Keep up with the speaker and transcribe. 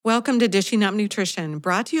Welcome to Dishing Up Nutrition,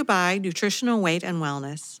 brought to you by Nutritional Weight and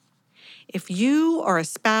Wellness. If you or a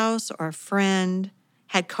spouse or a friend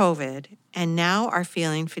had COVID and now are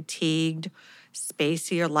feeling fatigued,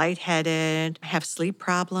 spacey or lightheaded, have sleep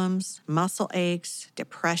problems, muscle aches,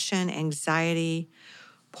 depression, anxiety,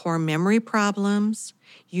 poor memory problems,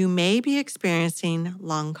 you may be experiencing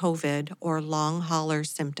long COVID or long hauler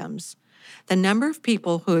symptoms. The number of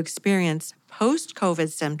people who experience post-COVID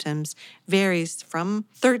symptoms varies from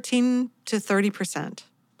 13 to 30%.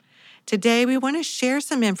 Today, we want to share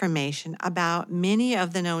some information about many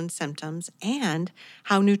of the known symptoms and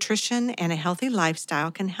how nutrition and a healthy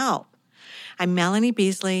lifestyle can help. I'm Melanie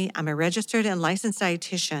Beasley. I'm a registered and licensed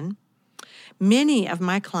dietitian. Many of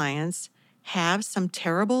my clients have some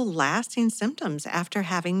terrible lasting symptoms after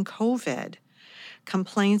having COVID.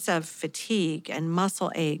 Complaints of fatigue and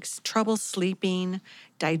muscle aches, trouble sleeping,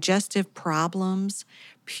 digestive problems,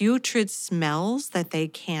 putrid smells that they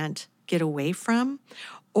can't get away from,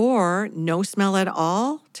 or no smell at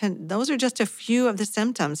all. Those are just a few of the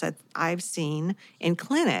symptoms that I've seen in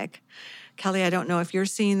clinic. Kelly, I don't know if you're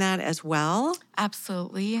seeing that as well.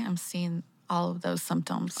 Absolutely. I'm seeing all of those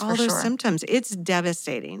symptoms All those symptoms. It's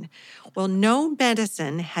devastating. Well, no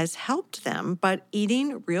medicine has helped them, but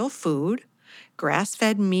eating real food,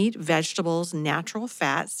 grass-fed meat, vegetables, natural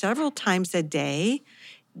fat several times a day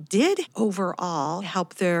did overall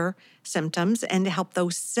help their symptoms and help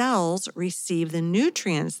those cells receive the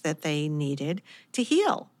nutrients that they needed to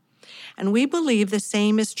heal. And we believe the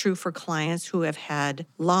same is true for clients who have had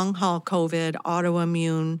long-haul COVID,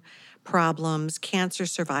 autoimmune problems, cancer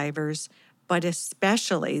survivors, but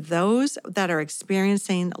especially those that are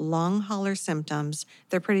experiencing long hauler symptoms.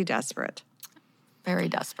 They're pretty desperate. Very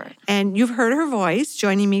desperate. And you've heard her voice.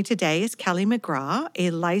 Joining me today is Kelly McGraw,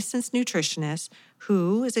 a licensed nutritionist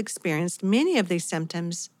who has experienced many of these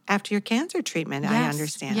symptoms after your cancer treatment, Yes. I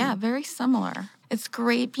understand. Yeah, very similar. It's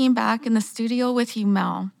great being back in the studio with you,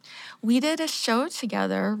 Mel. We did a show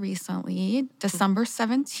together recently, December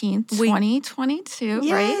 17th, 2022,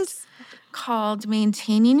 Yes. right? Called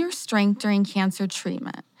Maintaining Your Strength During Cancer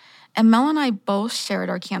Treatment. And Mel and I both shared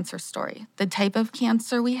our cancer story, the type of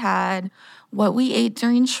cancer we had, what we ate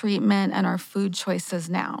during treatment, and our food choices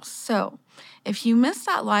now. So if you missed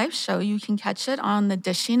that live show, you can catch it on the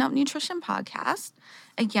Dishing Up Nutrition podcast.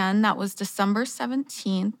 Again, that was December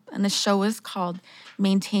 17th, and the show is called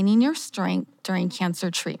Maintaining Your Strength During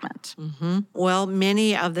Cancer Treatment. Mm-hmm. Well,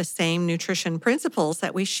 many of the same nutrition principles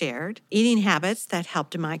that we shared, eating habits that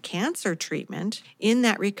helped my cancer treatment, in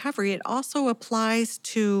that recovery, it also applies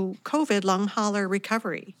to COVID long hauler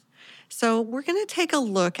recovery. So we're going to take a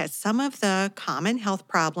look at some of the common health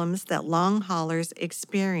problems that long haulers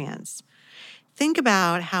experience. Think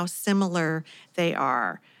about how similar they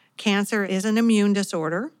are. Cancer is an immune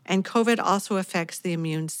disorder, and COVID also affects the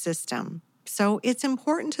immune system. So it's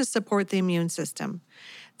important to support the immune system.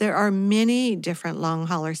 There are many different long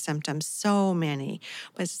hauler symptoms, so many,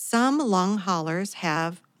 but some long haulers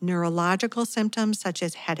have neurological symptoms such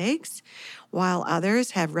as headaches, while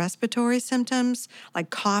others have respiratory symptoms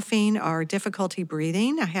like coughing or difficulty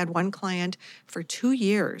breathing. I had one client for 2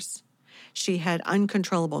 years. She had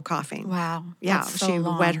uncontrollable coughing. Wow. Yeah, That's so she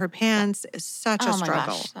long. wet her pants. It's such a struggle. Oh my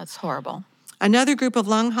gosh, that's horrible. Another group of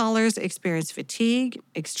long haulers experience fatigue,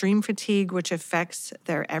 extreme fatigue, which affects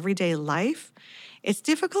their everyday life. It's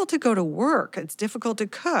difficult to go to work. It's difficult to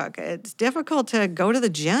cook. It's difficult to go to the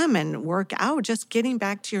gym and work out, just getting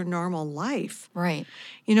back to your normal life. Right.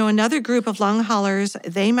 You know, another group of long haulers,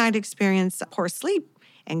 they might experience poor sleep,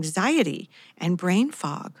 anxiety, and brain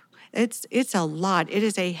fog. It's a lot. It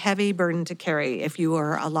is a heavy burden to carry if you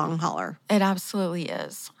are a long hauler. It absolutely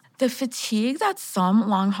is. The fatigue that some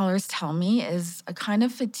long haulers tell me is a kind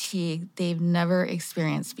of fatigue they've never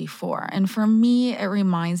experienced before. And for me, it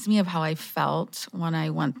reminds me of how I felt when I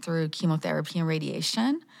went through chemotherapy and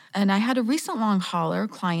radiation. And I had a recent long hauler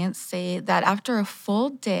client say that after a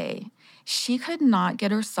full day, she could not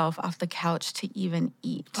get herself off the couch to even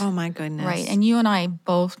eat. Oh, my goodness. Right. And you and I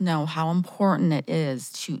both know how important it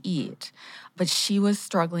is to eat. But she was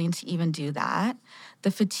struggling to even do that.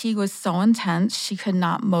 The fatigue was so intense, she could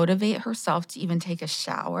not motivate herself to even take a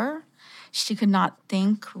shower. She could not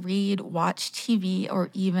think, read, watch TV, or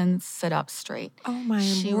even sit up straight. Oh, my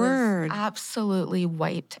She word. was absolutely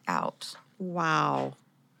wiped out. Wow.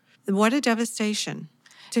 What a devastation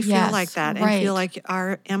to feel Yes, like that and right. feel like,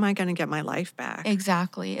 am I going to get my life back?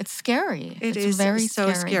 Exactly. It's scary. It it's is very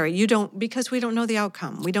so scary. Because we don't know the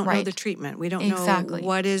outcome. We don't know Right. the treatment. We don't Exactly.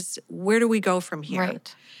 know where do we go from here?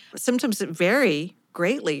 Right. Symptoms vary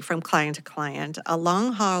greatly from client to client. A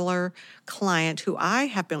long hauler client who I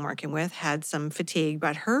have been working with had some fatigue,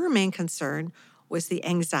 but her main concern was the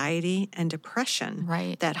anxiety and depression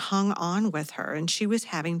Right. that hung on with her. And she was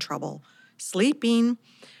having trouble sleeping.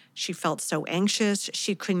 She felt so anxious,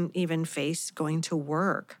 she couldn't even face going to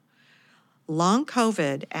work. Long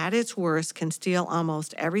COVID at its worst can steal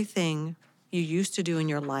almost everything you used to do in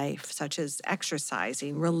your life, such as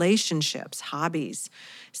exercising, relationships, hobbies,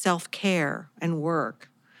 self-care, and work.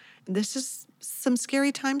 This is some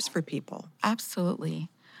scary times for people. Absolutely.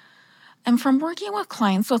 And from working with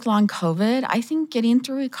clients with long COVID, I think getting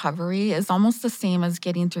through recovery is almost the same as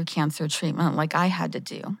getting through cancer treatment, like I had to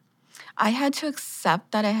do. I had to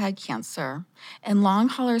accept that I had cancer, and long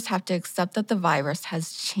haulers have to accept that the virus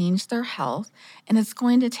has changed their health and it's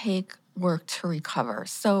going to take work to recover.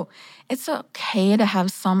 So it's okay to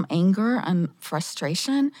have some anger and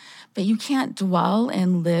frustration, but you can't dwell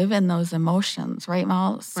and live in those emotions, right,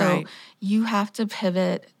 Mel? So Right. you have to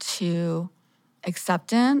pivot to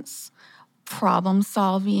acceptance, problem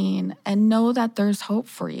solving, and know that there's hope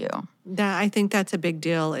for you. I think that's a big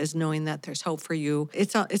deal, is knowing that there's hope for you.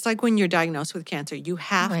 It's like when you're diagnosed with cancer, you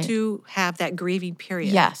have Right. to have that grieving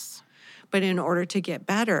period. Yes. But in order to get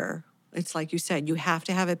better, it's like you said, you have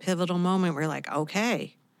to have a pivotal moment where you're like,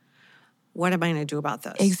 okay, what am I going to do about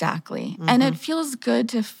this? Exactly. And it feels good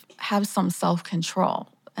to have some self-control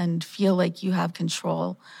and feel like you have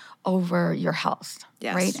control over your health,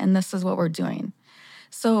 Yes. right? And this is what we're doing.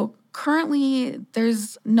 So currently,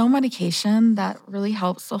 there's no medication that really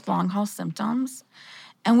helps with long haul symptoms.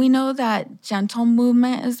 And we know that gentle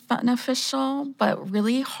movement is beneficial, but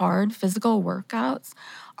really hard physical workouts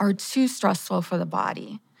are too stressful for the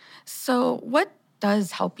body. So what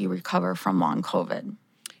does help you recover from long COVID?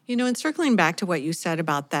 And circling back to what you said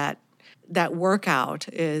about that workout,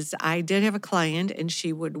 is I did have a client and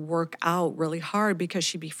she would work out really hard because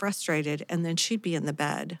she'd be frustrated and then she'd be in the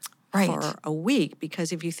bed Right. for a week.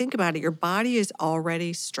 Because if you think about it, your body is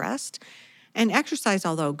already stressed. And exercise,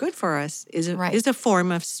 although good for us, is a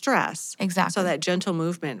form of stress. Exactly. So that gentle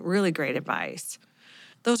movement, really great advice.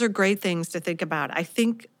 Those are great things to think about. I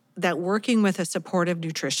think that working with a supportive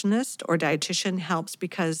nutritionist or dietitian helps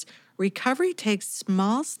because recovery takes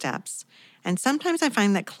small steps. And sometimes I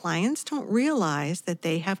find that clients don't realize that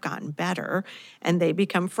they have gotten better and they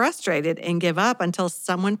become frustrated and give up until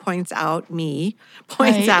someone points out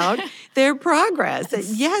their progress. That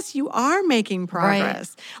yes, you are making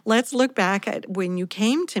progress. Right. Let's look back at when you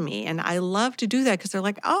came to me. And I love to do that because they're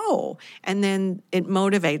like, oh, and then it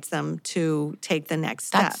motivates them to take the next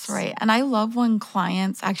steps. That's right. And I love when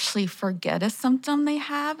clients actually forget a symptom they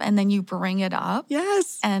have and then you bring it up.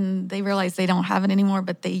 Yes. And they realize they don't have it anymore,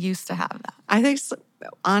 but they used to have that. I think,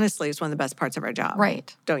 honestly, it's one of the best parts of our job.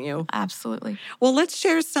 Right. Don't you? Absolutely. Well, let's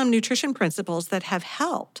share some nutrition principles that have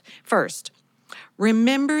helped. First,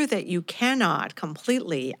 remember that you cannot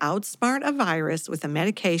completely outsmart a virus with a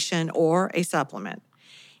medication or a supplement.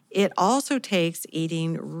 It also takes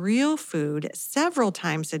eating real food several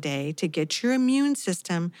times a day to get your immune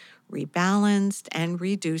system rebalanced and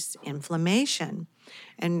reduce inflammation.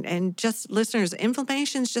 And just listeners,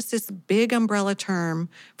 inflammation is just this big umbrella term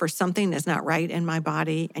for something that's not right in my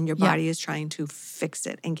body, and your body is trying to fix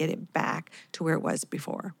it and get it back to where it was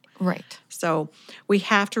before. Right. So we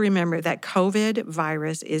have to remember that COVID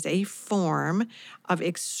virus is a form of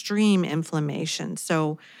extreme inflammation.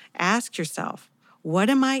 So ask yourself, what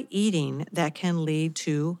am I eating that can lead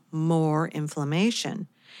to more inflammation?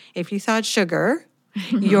 If you thought sugar,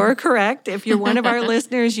 you're correct. If you're one of our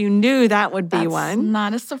listeners, you knew that would be That's one.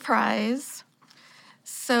 Not a surprise.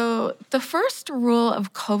 So the first rule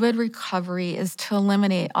of COVID recovery is to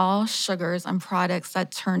eliminate all sugars and products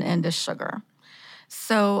that turn into sugar.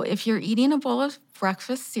 So if you're eating a bowl of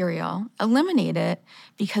breakfast cereal, eliminate it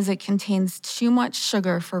because it contains too much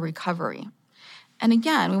sugar for recovery. And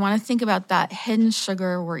again, we want to think about that hidden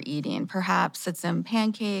sugar we're eating. Perhaps it's in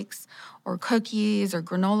pancakes or cookies or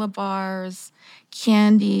granola bars,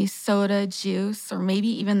 candy, soda, juice, or maybe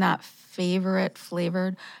even that favorite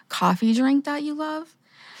flavored coffee drink that you love.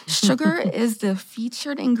 Sugar is the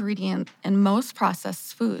featured ingredient in most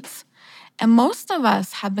processed foods. And most of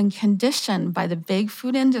us have been conditioned by the big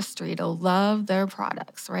food industry to love their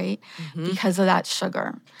products, right? Because of that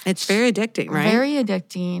sugar. It's very addicting, right? Very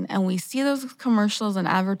addicting. And we see those commercials and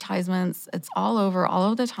advertisements. It's all over, all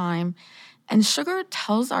of the time. And sugar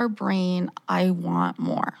tells our brain, I want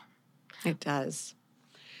more. It does.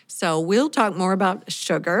 So we'll talk more about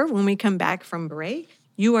sugar when we come back from break.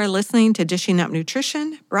 You are listening to Dishing Up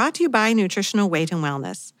Nutrition, brought to you by Nutritional Weight and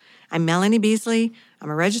Wellness. I'm Melanie Beasley. I'm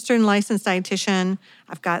a registered and licensed dietitian.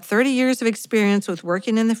 I've got 30 years of experience with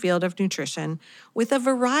working in the field of nutrition with a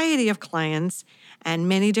variety of clients and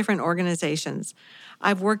many different organizations.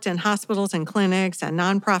 I've worked in hospitals and clinics and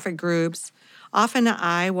nonprofit groups, Often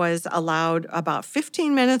I was allowed about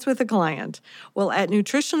 15 minutes with a client. Well, at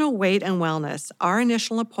Nutritional Weight and Wellness, our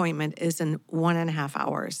initial appointment is in 1.5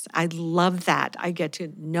 hours. I love that. I get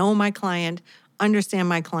to know my client, understand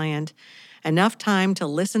my client, enough time to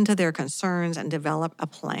listen to their concerns and develop a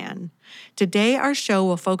plan. Today, our show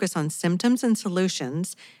will focus on symptoms and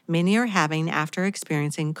solutions many are having after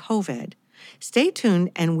experiencing COVID. Stay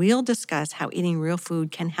tuned and we'll discuss how eating real food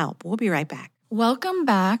can help. We'll be right back. Welcome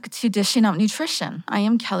back to Dishing Up Nutrition. I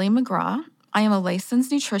am Kelly McGraw. I am a licensed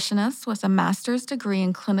nutritionist with a master's degree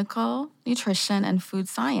in clinical nutrition and food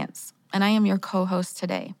science, and I am your co-host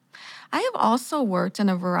today. I have also worked in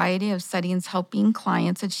a variety of settings helping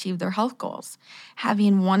clients achieve their health goals.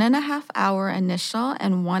 Having 1.5 hour initial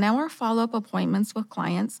and 1 hour follow-up appointments with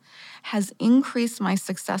clients has increased my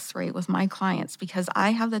success rate with my clients because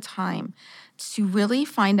I have the time to really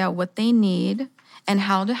find out what they need and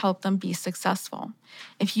how to help them be successful.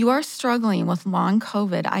 If you are struggling with long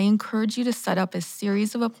COVID, I encourage you to set up a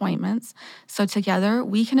series of appointments so together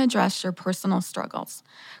we can address your personal struggles.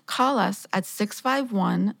 Call us at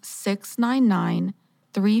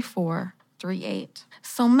 651-699-3438.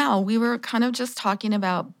 So Mel, we were kind of just talking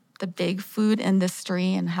about the big food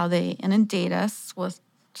industry and how they inundate us with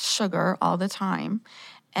sugar all the time.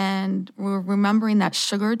 And we're remembering that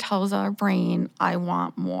sugar tells our brain, I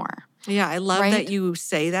want more. Yeah, I love Right? that you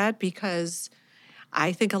say that because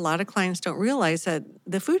I think a lot of clients don't realize that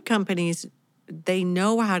the food companies, they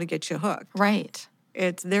know how to get you hooked. Right.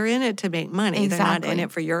 They're in it to make money. They're not in Exactly.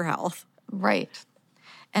 it for your health. Right.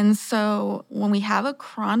 And so when we have a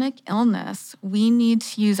chronic illness, we need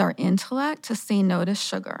to use our intellect to say no to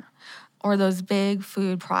sugar or those big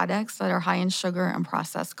food products that are high in sugar and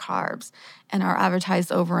processed carbs and are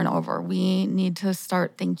advertised over and over. We need to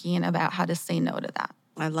start thinking about how to say no to that.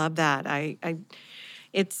 I love that.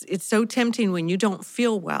 It's so tempting when you don't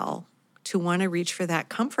feel well to want to reach for that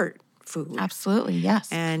comfort food. Absolutely, yes.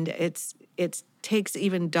 And it takes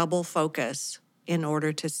even double focus in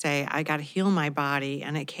order to say, I got to heal my body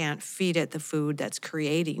and I can't feed it the food that's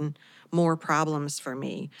creating more problems for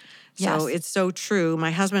me. So Yes. it's so true.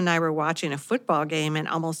 My husband and I were watching a football game and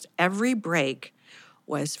almost every break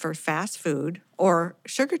was for fast food or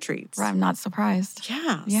sugar treats. I'm not surprised.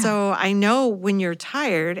 Yeah. Yeah. So I know when you're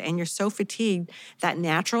tired and you're so fatigued, that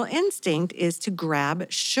natural instinct is to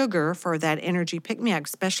grab sugar for that energy pick-me-up,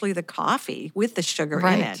 especially the coffee with the sugar in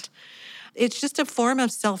Right. it. It's just a form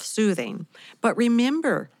of self-soothing. But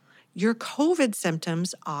remember, your COVID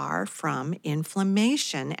symptoms are from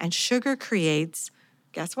inflammation, and sugar creates,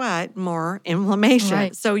 guess what? More inflammation.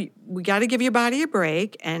 Right. So we got to give your body a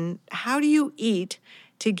break. And how do you eat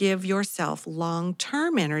to give yourself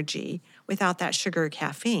long-term energy without that sugar or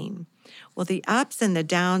caffeine? Well, the ups and the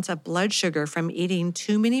downs of blood sugar from eating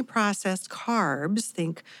too many processed carbs,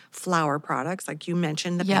 think flour products, like you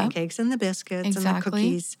mentioned, the Yep. pancakes and the biscuits and the Exactly.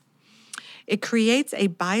 cookies. It creates a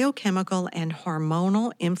biochemical and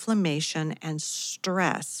hormonal inflammation and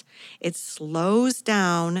stress. It slows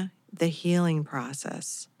down the healing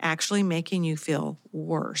process, actually making you feel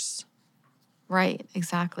worse. Right,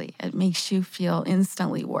 exactly. It makes you feel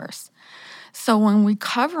instantly worse. So when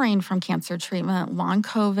recovering from cancer treatment, long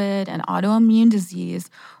COVID, and autoimmune disease,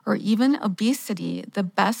 or even obesity, the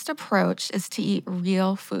best approach is to eat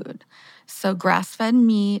real food. So grass-fed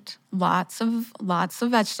meat, lots of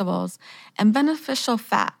vegetables, and beneficial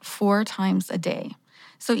fat 4 times a day.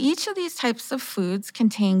 So each of these types of foods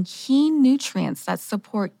contain key nutrients that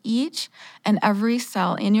support each and every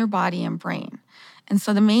cell in your body and brain. And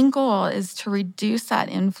so the main goal is to reduce that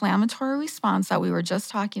inflammatory response that we were just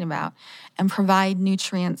talking about and provide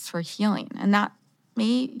nutrients for healing. And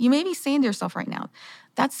you may be saying to yourself right now,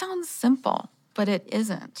 that sounds simple, but it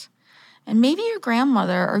isn't. And maybe your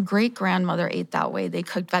grandmother or great-grandmother ate that way. They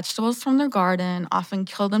cooked vegetables from their garden, often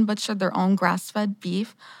killed and butchered their own grass-fed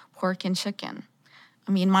beef, pork, and chicken.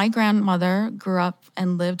 I mean, my grandmother grew up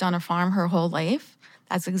and lived on a farm her whole life.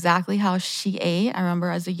 That's exactly how she ate. I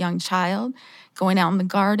remember as a young child going out in the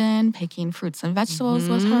garden, picking fruits and vegetables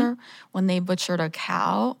with her. When they butchered a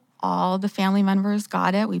cow, all the family members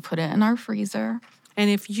got it. We put it in our freezer. And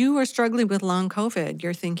if you are struggling with long COVID,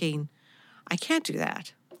 you're thinking, I can't do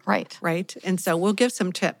that. Right. Right? And so we'll give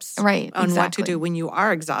some tips Right, on what to exactly. do when you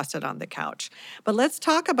are exhausted on the couch. But let's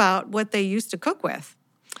talk about what they used to cook with.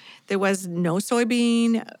 There was no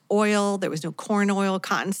soybean oil. There was no corn oil,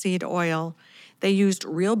 cottonseed oil. They used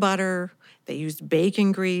real butter. They used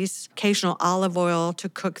bacon grease, occasional olive oil to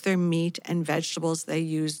cook their meat and vegetables. They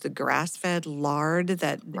used the grass-fed lard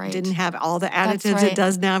that Right. didn't have all the That's additives right. it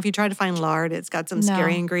does now. If you try to find lard, it's got some No.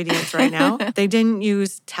 scary ingredients right now. They didn't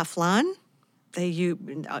use Teflon. They use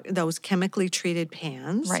those chemically treated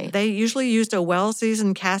pans. Right. They usually used a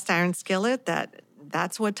well-seasoned cast iron skillet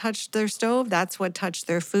that's what touched their stove. That's what touched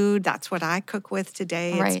their food. That's what I cook with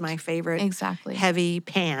today. Right. It's my favorite Exactly. heavy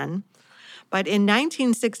pan. But in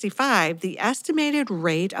 1965, the estimated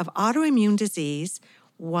rate of autoimmune disease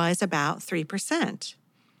was about 3%.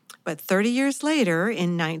 But 30 years later,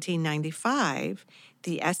 in 1995,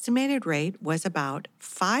 the estimated rate was about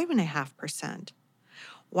 5.5%.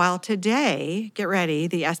 While today, get ready,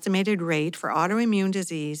 the estimated rate for autoimmune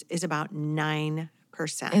disease is about 9%.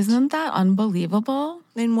 Isn't that unbelievable?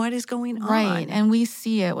 Then what is going on? Right. And we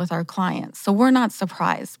see it with our clients. So we're not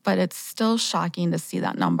surprised, but it's still shocking to see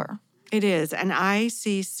that number. It is. And I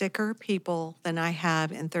see sicker people than I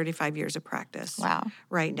have in 35 years of practice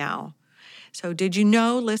right now. So did you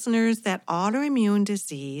know, listeners, that autoimmune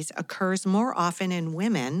disease occurs more often in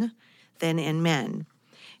women than in men?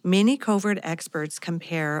 Many COVID experts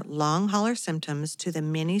compare long hauler symptoms to the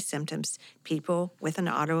many symptoms people with an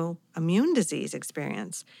autoimmune disease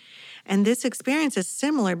experience. And this experience is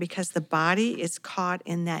similar because the body is caught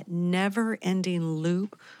in that never-ending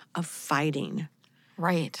loop of fighting.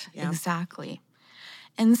 Right, exactly.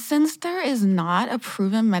 And since there is not a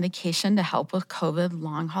proven medication to help with COVID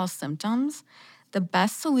long-haul symptoms, the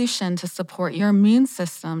best solution to support your immune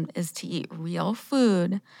system is to eat real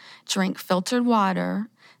food, drink filtered water,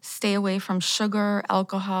 stay away from sugar,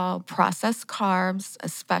 alcohol, processed carbs,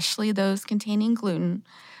 especially those containing gluten.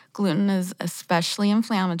 Gluten is especially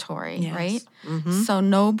inflammatory, right? Mm-hmm. So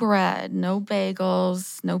no bread, no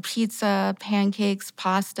bagels, no pizza, pancakes,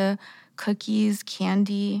 pasta, cookies,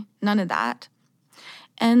 candy, none of that.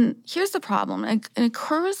 And here's the problem. It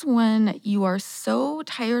occurs when you are so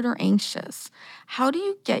tired or anxious. How do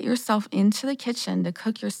you get yourself into the kitchen to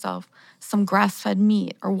cook yourself some grass-fed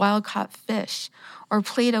meat or wild-caught fish or a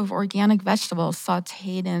plate of organic vegetables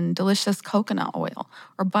sautéed in delicious coconut oil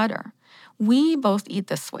or butter? We both eat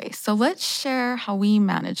this way. So let's share how we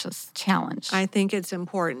manage this challenge. I think it's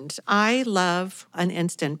important. I love an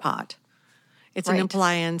Instant Pot. It's an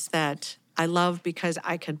appliance that I love because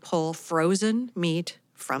I can pull frozen meat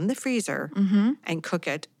from the freezer and cook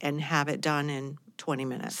it and have it done in 20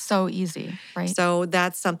 minutes. So easy, right? So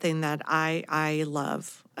that's something that I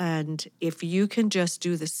love. And if you can just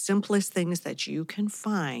do the simplest things that you can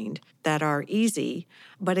find that are easy,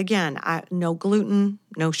 but again, no gluten,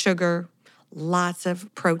 no sugar, lots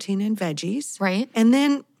of protein and veggies. Right. And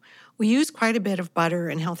then we use quite a bit of butter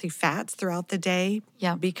and healthy fats throughout the day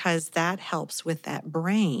because that helps with that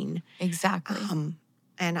brain. Exactly.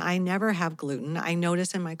 And I never have gluten. I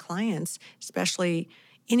notice in my clients, especially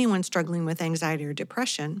anyone struggling with anxiety or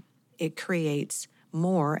depression, it creates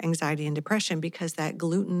more anxiety and depression because that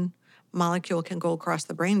gluten molecule can go across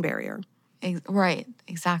the brain barrier. Right,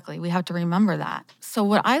 exactly. We have to remember that. So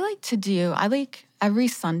what I like to do, I like every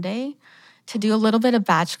Sunday to do a little bit of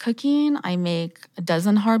batch cooking. I make a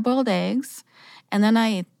dozen hard-boiled eggs, and then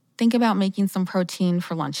I think about making some protein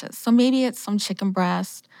for lunches. So maybe it's some chicken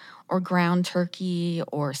breast or ground turkey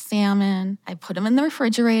or salmon. I put them in the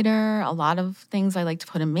refrigerator. A lot of things I like to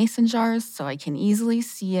put in mason jars so I can easily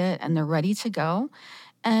see it and they're ready to go.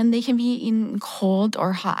 And they can be eaten cold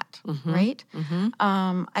or hot, right?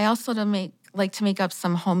 I also like to make up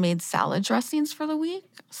some homemade salad dressings for the week.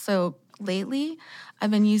 So lately,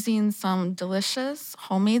 I've been using some delicious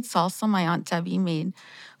homemade salsa my Aunt Debbie made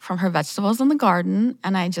from her vegetables in the garden,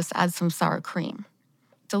 and I just add some sour cream.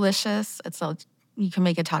 Delicious. You can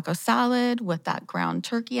make a taco salad with that ground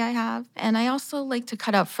turkey I have. And I also like to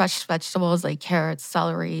cut up fresh vegetables like carrots,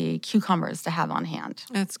 celery, cucumbers to have on hand.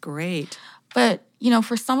 That's great. But,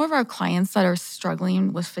 for some of our clients that are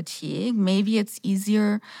struggling with fatigue, maybe it's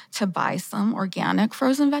easier to buy some organic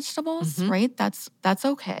frozen vegetables, right? That's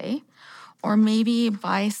okay. Or maybe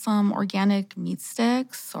buy some organic meat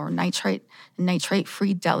sticks or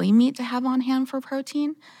nitrate-free deli meat to have on hand for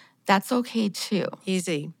protein. That's okay too.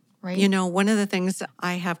 Easy. Right? One of the things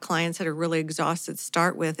I have clients that are really exhausted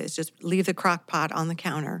start with is just leave the crock pot on the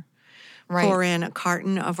counter. Right. Pour in a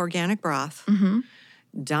carton of organic broth.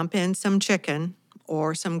 Dump in some chicken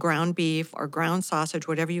or some ground beef or ground sausage,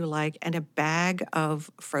 whatever you like, and a bag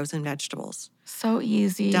of frozen vegetables. So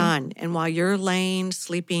easy. Done. And while you're laying,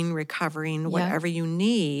 sleeping, recovering, whatever you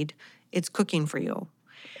need, it's cooking for you.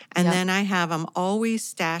 And then I have them always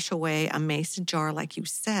stash away a mason jar, like you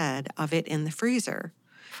said, of it in the freezer.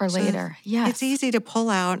 For later, yes. It's easy to pull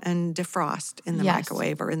out and defrost in the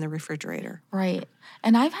microwave or in the refrigerator. Right.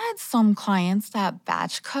 And I've had some clients that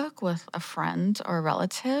batch cook with a friend or a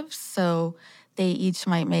relative. So they each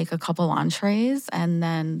might make a couple entrees and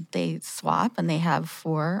then they swap and they have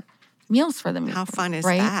 4 meals for them. How fun is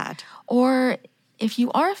that? Or if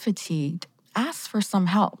you are fatigued ask for some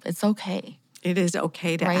help. It's okay. It is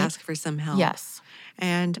okay to Right? ask for some help. Yes.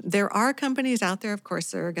 And there are companies out there, of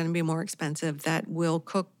course, that are going to be more expensive that will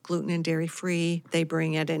cook gluten and dairy free. They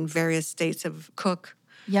bring it in various states of cook,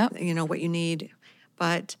 Yep. what you need.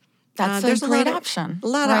 But That's there's a great lot of, option. A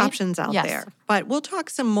lot right? of options out Yes. there. But we'll talk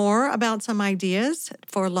some more about some ideas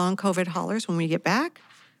for long COVID haulers when we get back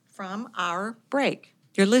from our break.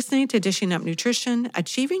 You're listening to Dishing Up Nutrition,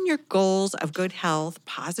 achieving your goals of good health,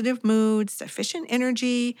 positive mood, sufficient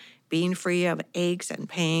energy, being free of aches and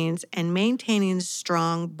pains, and maintaining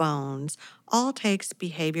strong bones all takes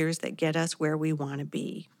behaviors that get us where we want to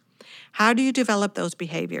be. How do you develop those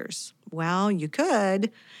behaviors? Well, you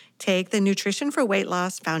could take the Nutrition for Weight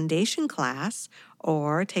Loss Foundation class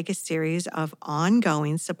or take a series of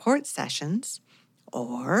ongoing support sessions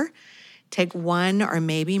or take one or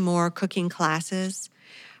maybe more cooking classes,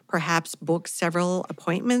 perhaps book several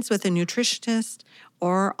appointments with a nutritionist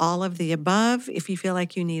or all of the above. If you feel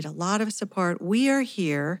like you need a lot of support, we are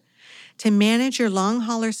here. To manage your long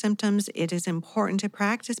hauler symptoms, it is important to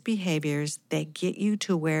practice behaviors that get you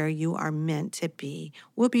to where you are meant to be.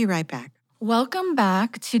 We'll be right back. Welcome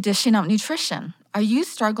back to Dishing Up Nutrition. Are you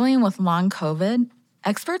struggling with long COVID?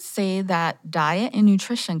 Experts say that diet and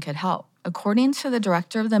nutrition could help. According to the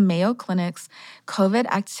director of the Mayo Clinic's COVID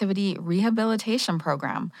Activity Rehabilitation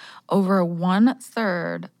Program, over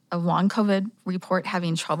 1/3 of long COVID report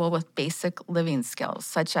having trouble with basic living skills,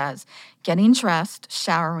 such as getting dressed,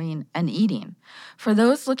 showering, and eating. For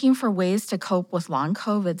those looking for ways to cope with long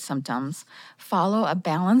COVID symptoms, follow a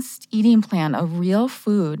balanced eating plan of real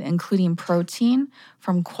food, including protein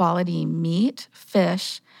from quality meat,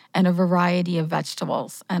 fish, and a variety of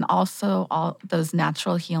vegetables, and also all those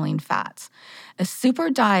natural healing fats. A super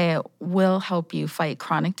diet will help you fight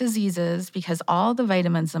chronic diseases because all the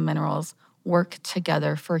vitamins and minerals work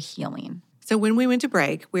together for healing. So when we went to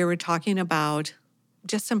break, we were talking about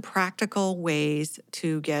just some practical ways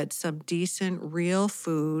to get some decent, real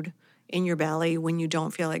food in your belly when you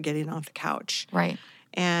don't feel like getting off the couch. Right.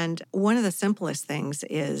 And one of the simplest things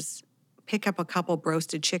is pick up a couple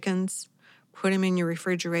roasted chickens, put them in your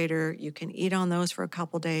refrigerator. You can eat on those for a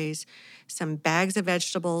couple days. Some bags of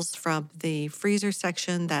vegetables from the freezer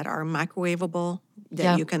section that are microwavable,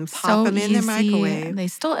 that you can pop them in the microwave.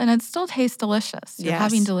 It still tastes delicious. You're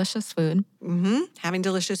having delicious food. Having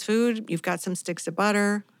delicious food. You've got some sticks of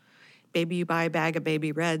butter. Maybe you buy a bag of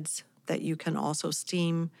Baby Reds that you can also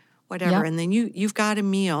steam, whatever. Yep. And then you've got a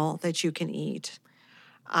meal that you can eat.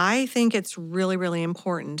 I think it's really, really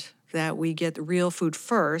important that we get the real food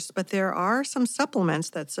first, but there are some supplements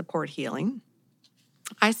that support healing.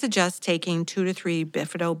 I suggest taking 2 to 3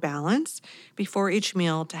 Bifido Balance before each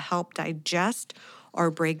meal to help digest or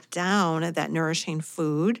break down that nourishing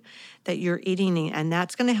food that you're eating, and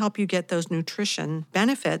that's going to help you get those nutrition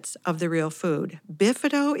benefits of the real food.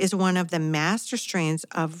 Bifido is one of the master strains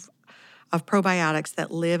of probiotics that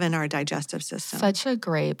live in our digestive system. Such a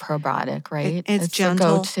great probiotic, right? It's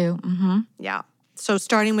gentle. The go-to. Yeah. So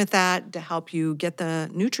starting with that to help you get the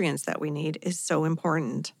nutrients that we need is so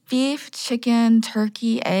important. Beef, chicken,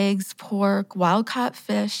 turkey, eggs, pork, wild-caught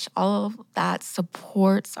fish, all of that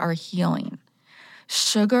supports our healing.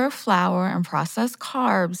 Sugar, flour, and processed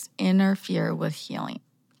carbs interfere with healing.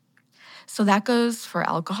 So that goes for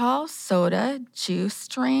alcohol, soda, juice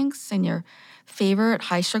drinks, and your favorite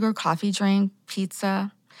high-sugar coffee drink,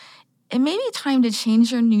 pizza. It may be time to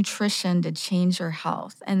change your nutrition to change your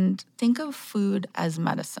health and think of food as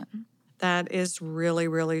medicine. That is really,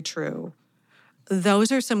 really true.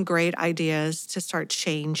 Those are some great ideas to start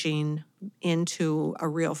changing into a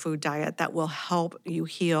real food diet that will help you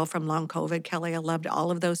heal from long COVID. Kelly, I loved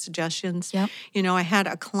all of those suggestions. Yep. I had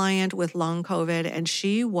a client with long COVID and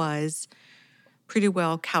she was pretty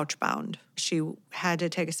well couch bound. She had to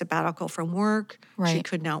take a sabbatical from work. Right. She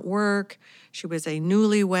could not work. She was a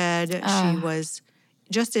newlywed. She was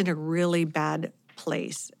just in a really bad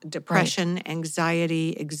place. Depression,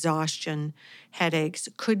 anxiety, exhaustion, headaches,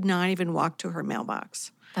 could not even walk to her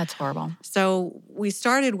mailbox. That's horrible. So we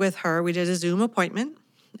started with her. We did a Zoom appointment,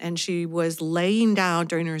 and she was laying down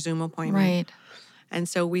during her Zoom appointment. Right. And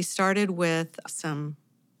so we started with some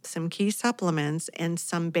key supplements and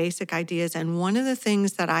some basic ideas. And one of the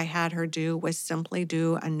things that I had her do was simply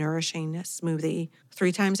do a nourishing smoothie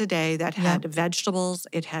 3 times a day that had vegetables,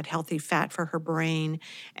 it had healthy fat for her brain,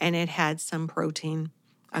 and it had some protein,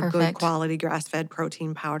 a good quality grass-fed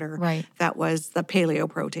protein powder. Right. That was the paleo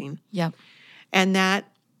protein. Yep. And that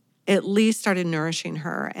at least started nourishing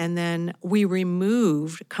her. And then we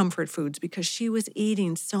removed comfort foods because she was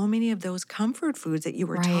eating so many of those comfort foods that you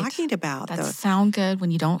were talking about. That sound good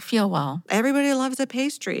when you don't feel well. Everybody loves a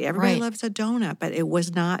pastry. Everybody Right. loves a donut, but it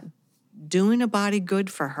was not doing a body good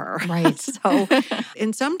for her. Right. So,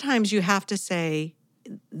 and sometimes you have to say,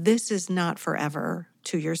 this is not forever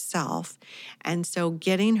to yourself. And so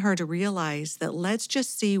getting her to realize that let's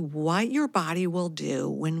just see what your body will do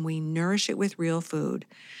when we nourish it with real food.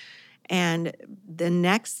 And the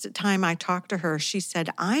next time I talked to her, she said,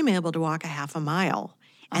 I'm able to walk a half a mile.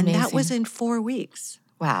 And that was in 4 weeks.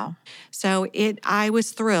 Wow. So I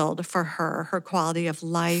was thrilled for her quality of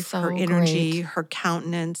life, So her energy, great. her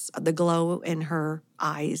countenance, the glow in her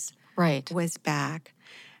eyes Right. was back.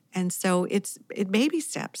 And so it baby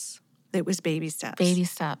steps. It was baby steps. Baby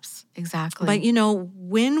steps. Exactly. But,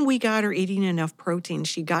 when we got her eating enough protein,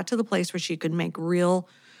 she got to the place where she could make real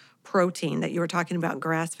protein that you were talking about,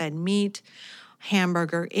 grass-fed meat,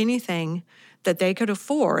 hamburger, anything that they could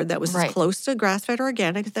afford that was Right. as close to grass-fed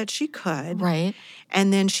organic that she could. Right.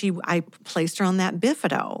 And then I placed her on that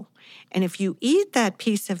Bifido. And if you eat that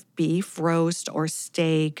piece of beef, roast or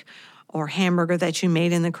steak or hamburger that you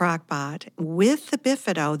made in the crock pot with the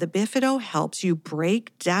Bifido helps you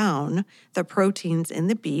break down the proteins in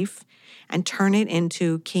the beef and turn it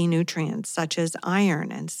into key nutrients such as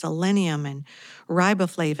iron and selenium and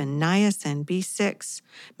riboflavin, niacin, B6,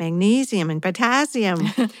 magnesium and potassium,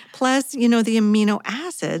 plus, the amino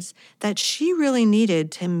acids that she really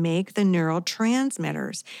needed to make the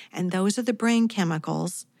neurotransmitters. And those are the brain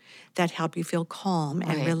chemicals that help you feel calm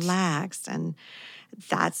and Right. relaxed. And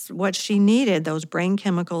that's what she needed. Those brain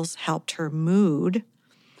chemicals helped her mood.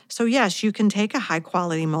 So yes, you can take a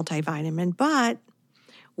high-quality multivitamin, but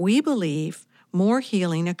we believe more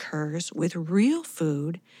healing occurs with real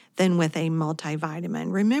food than with a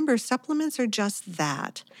multivitamin. Remember, supplements are just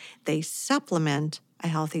that. They supplement a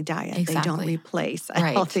healthy diet. They don't Exactly. replace a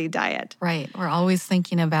Right. healthy diet. Right. We're always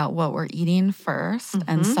thinking about what we're eating first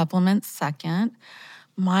and supplements second.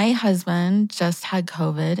 My husband just had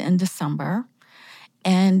COVID in December.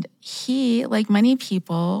 And he, like many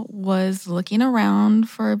people, was looking around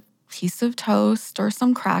for a piece of toast or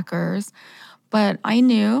some crackers. But I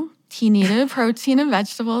knew he needed protein and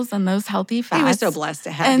vegetables and those healthy fats. He was so blessed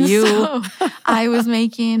to have And you. so I was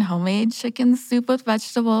making homemade chicken soup with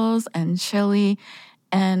vegetables and chili.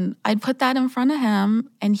 And I'd put that in front of him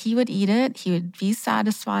and he would eat it. He would be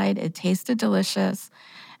satisfied. It tasted delicious.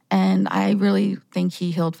 And I really think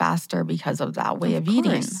he healed faster because of that way of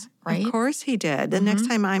eating, right? Of course he did. The next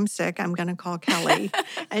time I'm sick, I'm going to call Kelly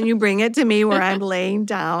and you bring it to me where I'm laying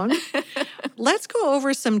down. Let's go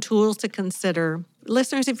over some tools to consider.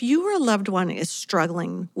 Listeners, if you or a loved one is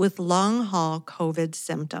struggling with long-haul COVID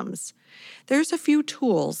symptoms, there's a few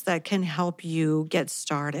tools that can help you get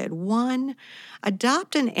started. One,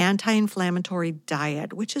 adopt an anti-inflammatory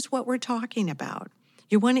diet, which is what we're talking about.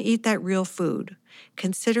 You want to eat that real food.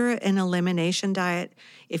 Consider an elimination diet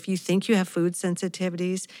if you think you have food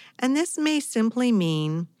sensitivities. And this may simply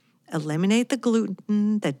mean eliminate the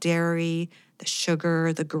gluten, the dairy, the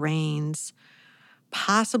sugar, the grains,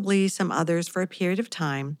 possibly some others for a period of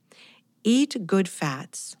time. Eat good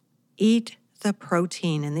fats. Eat the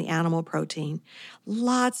protein and the animal protein.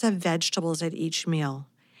 Lots of vegetables at each meal.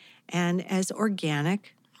 And as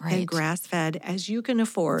organic and Right. grass-fed as you can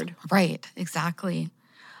afford. Right, exactly.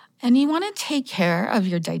 And you want to take care of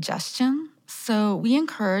your digestion. So we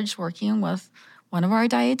encourage working with one of our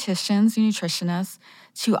dietitians, nutritionists,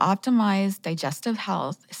 to optimize digestive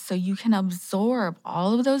health so you can absorb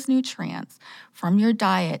all of those nutrients from your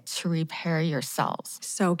diet to repair your cells.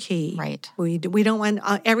 So key. Right. We don't want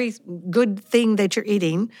every good thing that you're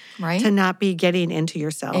eating Right? to not be getting into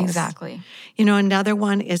your cells. Exactly. Another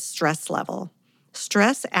one is stress level.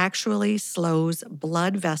 Stress actually slows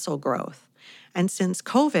blood vessel growth. And since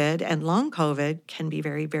COVID and long COVID can be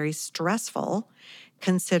very, very stressful,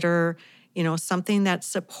 consider, something that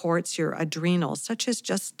supports your adrenals, such as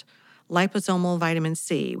just liposomal vitamin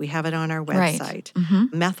C. We have it on our Right. website.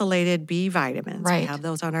 Mhm. Methylated B vitamins. We Right. have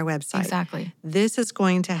those on our website. Exactly. This is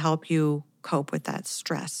going to help you cope with that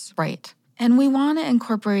stress. Right. And we want to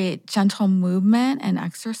incorporate gentle movement and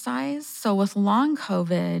exercise. So with long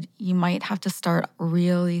COVID, you might have to start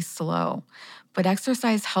really slow. But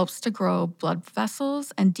exercise helps to grow blood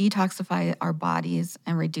vessels and detoxify our bodies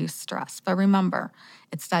and reduce stress. But remember,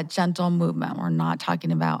 it's that gentle movement. We're not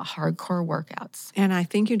talking about hardcore workouts. And I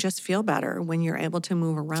think you just feel better when you're able to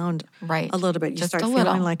move around Right. a little bit. You Just start a feeling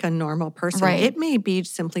little. like a normal person. Right. It may be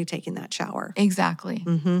simply taking that shower. Exactly.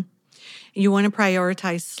 You want to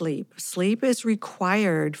prioritize sleep. Sleep is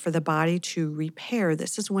required for the body to repair.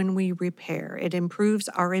 This is when we repair. It improves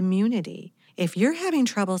our immunity. If you're having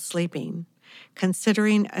trouble sleeping,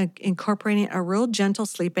 considering incorporating a real gentle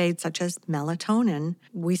sleep aid such as melatonin.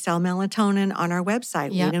 We sell melatonin on our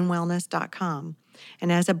website, Yep. weightandwellness.com.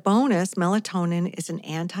 And as a bonus, melatonin is an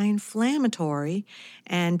anti-inflammatory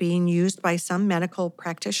and being used by some medical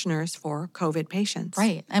practitioners for COVID patients.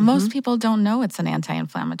 Right. And most people don't know it's an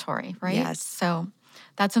anti-inflammatory, right? Yes. So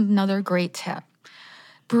that's another great tip.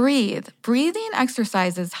 Breathe. Breathing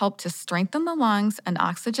exercises help to strengthen the lungs and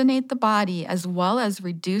oxygenate the body, as well as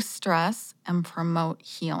reduce stress and promote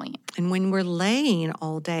healing. And when we're laying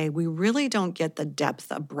all day, we really don't get the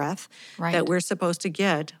depth of breath that we're supposed to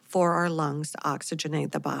get for our lungs to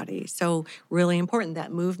oxygenate the body. So really important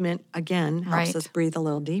that movement, again, helps us breathe a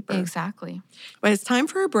little deeper. Exactly. But it's time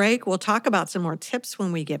for a break. We'll talk about some more tips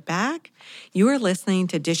when we get back. You are listening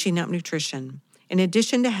to Dishing Up Nutrition. In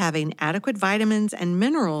addition to having adequate vitamins and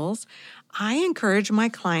minerals, I encourage my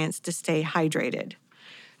clients to stay hydrated.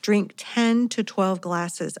 Drink 10 to 12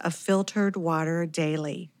 glasses of filtered water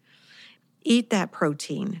daily. Eat that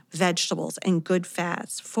protein, vegetables, and good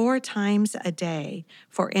fats 4 times a day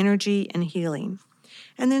for energy and healing.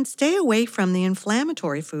 And then stay away from the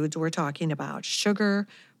inflammatory foods we're talking about: sugar,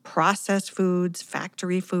 processed foods,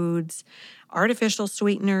 factory foods, artificial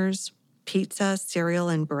sweeteners, pizza, cereal,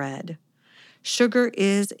 and bread. Sugar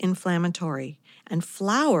is inflammatory, and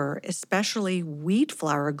flour, especially wheat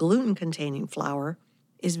flour, gluten-containing flour,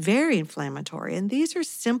 is very inflammatory. And these are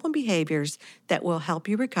simple behaviors that will help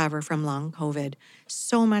you recover from long COVID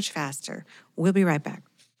so much faster. We'll be right back.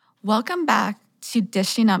 Welcome back to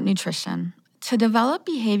Dishing Up Nutrition. To develop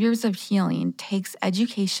behaviors of healing takes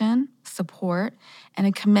education, support, and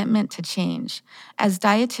a commitment to change. As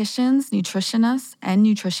dietitians, nutritionists, and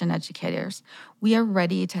nutrition educators, we are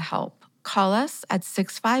ready to help. Call us at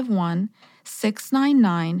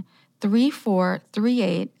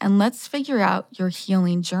 651-699-3438 and let's figure out your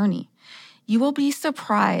healing journey. You will be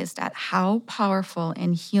surprised at how powerful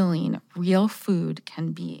and healing real food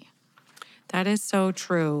can be. That is so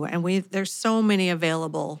true. And there's so many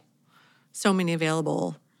available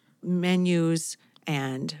menus,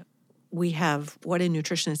 and we have What a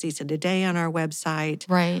Nutritionist Eats in a Day on our website.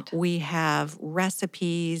 Right. We have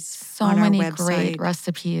recipes So on our many website. great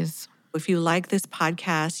recipes. If you like this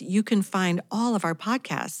podcast, you can find all of our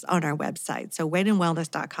podcasts on our website. So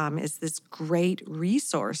weightandwellness.com is this great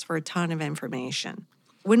resource for a ton of information.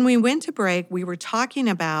 When we went to break, we were talking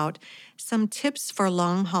about some tips for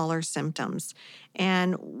long hauler symptoms.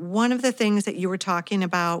 And one of the things that you were talking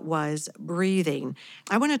about was breathing.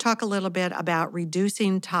 I want to talk a little bit about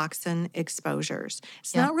reducing toxin exposures.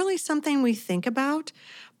 It's not really something we think about,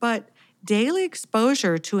 but daily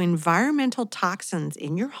exposure to environmental toxins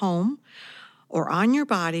in your home or on your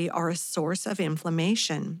body are a source of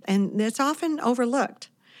inflammation, and it's often overlooked.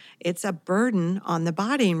 It's a burden on the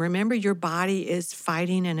body. And remember, your body is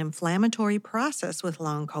fighting an inflammatory process with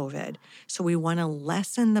long COVID. So we want to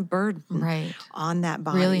lessen the burden on that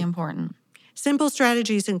body. Really important. Simple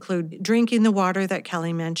strategies include drinking the water that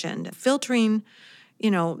Kelly mentioned, filtering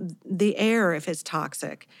the air if it's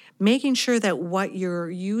toxic, making sure that what you're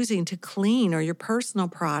using to clean or your personal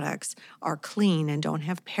products are clean and don't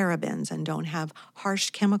have parabens and don't have harsh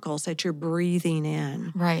chemicals that you're breathing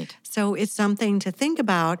in. Right. So it's something to think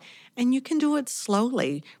about, and you can do it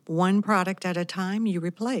slowly. One product at a time you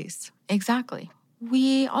replace. Exactly.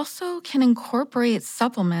 We also can incorporate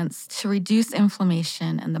supplements to reduce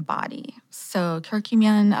inflammation in the body. So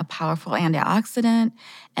curcumin, a powerful antioxidant,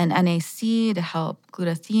 and NAC to help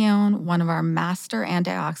glutathione, one of our master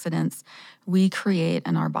antioxidants we create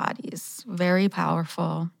in our bodies. Very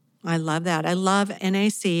powerful. I love that. I love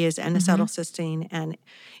NAC is N-acetylcysteine, and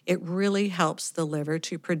it really helps the liver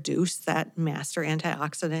to produce that master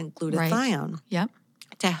antioxidant glutathione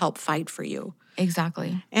to help fight for you.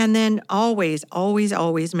 Exactly. And then always, always,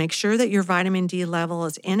 always make sure that your vitamin D level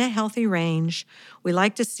is in a healthy range. We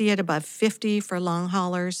like to see it above 50 for long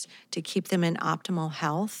haulers to keep them in optimal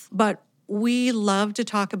health. But we love to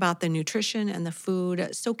talk about the nutrition and the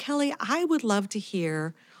food. So Kelly, I would love to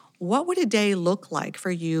hear, what would a day look like for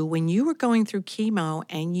you when you were going through chemo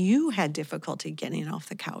and you had difficulty getting off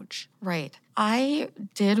the couch? Right. I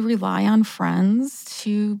did rely on friends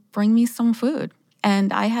to bring me some food.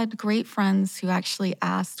 And I had great friends who actually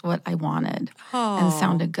asked what I wanted and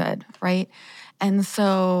sounded good, right? And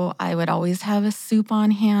so I would always have a soup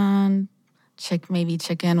on hand, maybe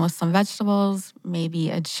chicken with some vegetables,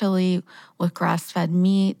 maybe a chili with grass-fed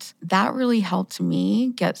meat. That really helped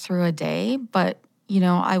me get through a day. But,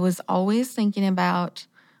 I was always thinking about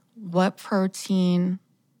what protein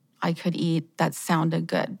I could eat that sounded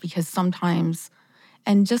good, because sometimes,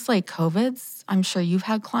 and just like COVID's, I'm sure you've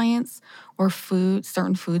had clients where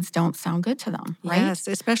certain foods don't sound good to them, right? Yes,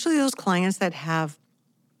 especially those clients that have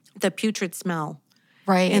the putrid smell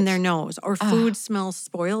in their nose, or food smells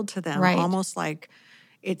spoiled to them, almost like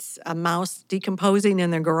it's a mouse decomposing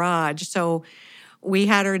in the garage. So we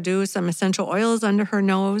had her do some essential oils under her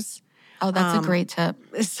nose. Oh, that's a great tip.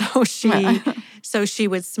 So she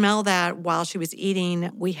would smell that while she was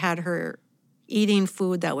eating. We had her eating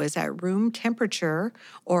food that was at room temperature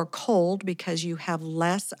or cold because you have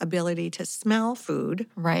less ability to smell food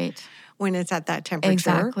Right. when it's at that temperature.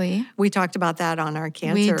 Exactly. We talked about that on our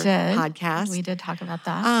cancer podcast. We did talk about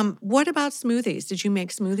that. What about smoothies? Did you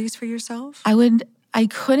make smoothies for yourself? I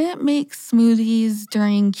couldn't make smoothies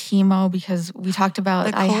during chemo because we talked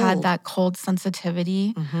about I had that cold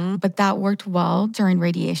sensitivity, but that worked well during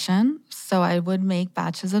radiation. So I would make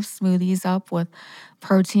batches of smoothies up with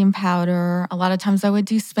protein powder. A lot of times I would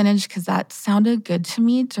do spinach because that sounded good to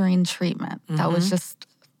me during treatment. That was just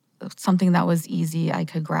something that was easy. I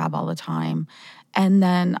could grab all the time. And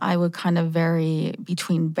then I would kind of vary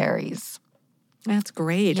between berries. That's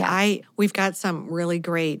great. Yeah. We've got some really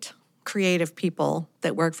great creative people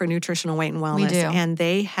that work for Nutritional Weight and Wellness. We do. And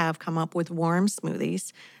they have come up with warm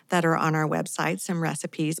smoothies that are on our website, some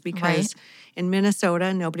recipes, because in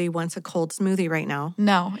Minnesota, nobody wants a cold smoothie right now.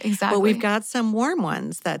 No, exactly. But we've got some warm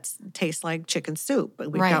ones that taste like chicken soup.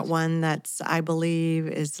 We've got one that's, I believe,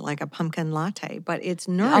 is like a pumpkin latte, but it's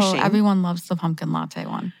nourishing. Oh, everyone loves the pumpkin latte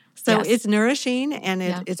one. So it's nourishing, and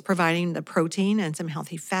it's providing the protein and some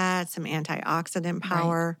healthy fat, some antioxidant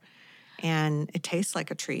power. And it tastes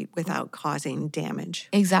like a treat without causing damage.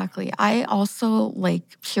 Exactly. I also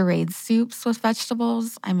like pureed soups with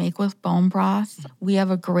vegetables. I make with bone broth. We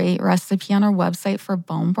have a great recipe on our website for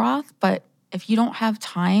bone broth, but if you don't have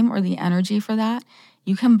time or the energy for that,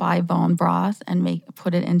 you can buy bone broth and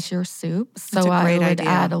put it into your soup. So I would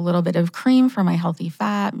add a little bit of cream for my healthy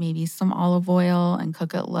fat, maybe some olive oil, and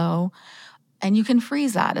cook it low. And you can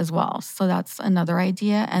freeze that as well. So that's another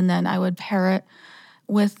idea. And then I would pair it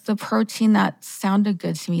with the protein that sounded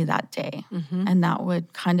good to me that day. And that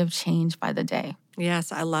would kind of change by the day.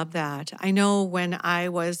 Yes, I love that. I know when I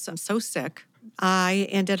was so sick, I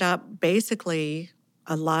ended up basically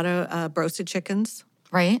a lot of roasted chickens.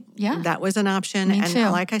 Right? Yeah. That was an option. Me and too.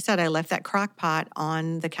 Like I said, I left that crock pot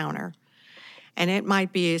on the counter. And it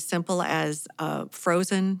might be as simple as a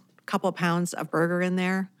frozen couple pounds of burger in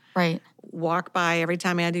there. Right. Walk by every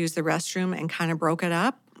time I had to use the restroom and kind of broke it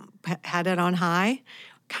up. Had it on high,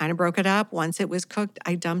 kind of broke it up. Once it was cooked,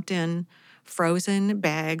 I dumped in frozen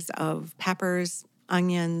bags of peppers,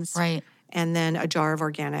 onions, and then a jar of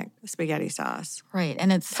organic spaghetti sauce. Right.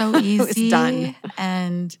 And it's so easy. It's done.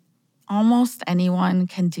 And almost anyone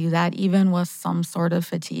can do that, even with some sort of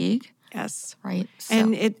fatigue. Yes. Right. So.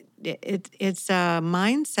 And it's a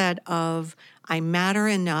mindset of I matter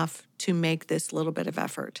enough to make this little bit of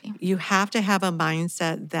effort. Yeah. You have to have a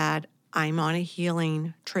mindset that I'm on a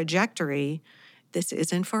healing trajectory. This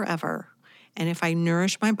isn't forever. And if I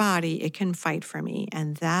nourish my body, it can fight for me.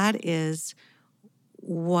 And that is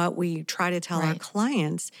what we try to tell our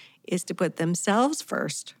clients, is to put themselves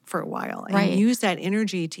first for a while and use that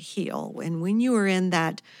energy to heal. And when you are in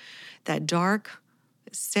that dark,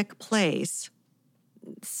 sick place,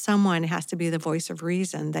 someone has to be the voice of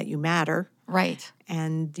reason that you matter. Right.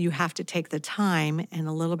 And you have to take the time and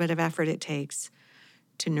a little bit of effort it takes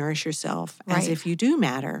to nourish yourself as if you do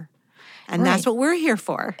matter. And that's what we're here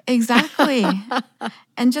for. Exactly.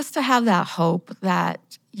 And just to have that hope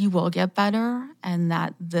that you will get better and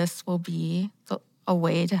that this will be a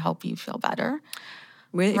way to help you feel better.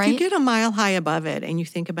 If you get a mile high above it and you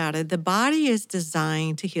think about it, the body is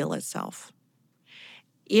designed to heal itself.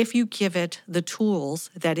 If you give it the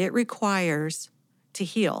tools that it requires to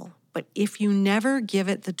heal. But if you never give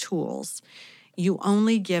it the tools, you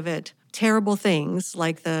only give it terrible things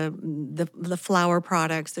like the flour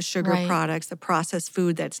products, the sugar products, the processed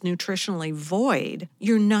food that's nutritionally void,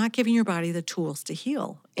 you're not giving your body the tools to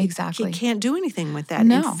heal. Exactly. You can't do anything with that.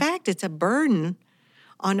 No. In fact, it's a burden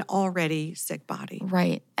on already sick body.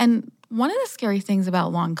 Right. And one of the scary things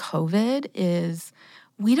about long COVID is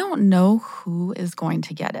we don't know who is going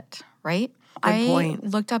to get it, right? Good point. I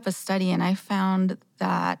looked up a study and I found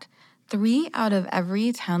that 3 out of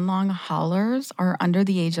every 10 long haulers are under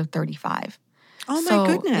the age of 35. Oh, my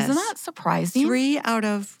goodness. Isn't that surprising? 3 out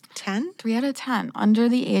of 10? 3 out of 10 under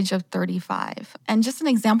the age of 35. And just an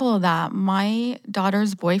example of that, my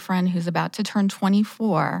daughter's boyfriend, who's about to turn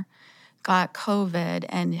 24, got COVID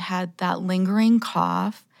and had that lingering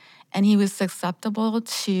cough, and he was susceptible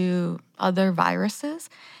to other viruses.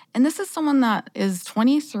 And this is someone that is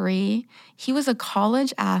 23. He was a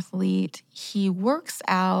college athlete. He works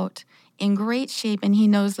out in great shape, and he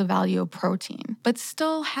knows the value of protein, but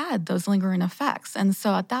still had those lingering effects. And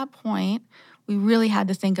so at that point, we really had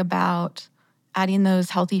to think about adding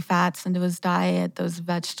those healthy fats into his diet, those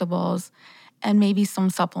vegetables. and maybe some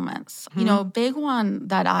supplements. You know, a big one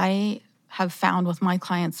that I have found with my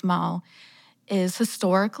clients, Mel, is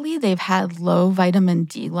historically they've had low vitamin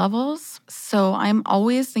D levels. So I'm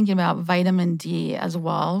always thinking about vitamin D as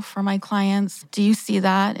well for my clients. Do you see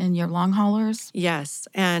that in your long haulers? Yes,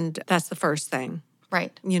 and that's the first thing.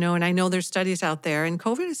 Right. You know, and I know there's studies out there, and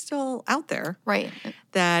COVID is still out there, Right.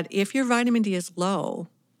 that if your vitamin D is low,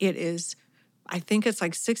 it is, I think it's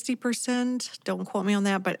like 60%, don't quote me on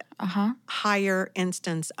that, but higher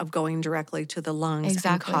instance of going directly to the lungs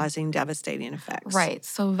Exactly. and causing devastating effects. Right.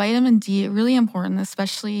 So vitamin D, really important,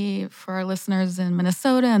 especially for our listeners in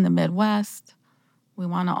Minnesota and the Midwest. We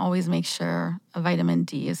want to always make sure a vitamin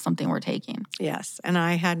D is something we're taking. Yes. And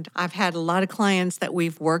I've had a lot of clients that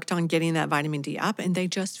we've worked on getting that vitamin D up, and they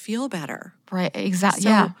just feel better. Right. Exactly. So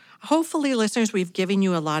Yeah. hopefully, listeners, we've given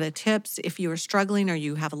you a lot of tips if you are struggling or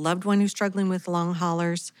you have a loved one who's struggling with long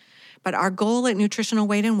haulers. But our goal at Nutritional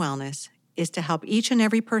Weight and Wellness is to help each and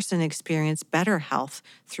every person experience better health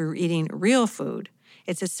through eating real food.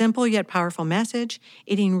 It's a simple yet powerful message.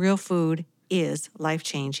 Eating real food is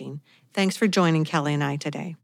life-changing. Thanks for joining Kelly and I today.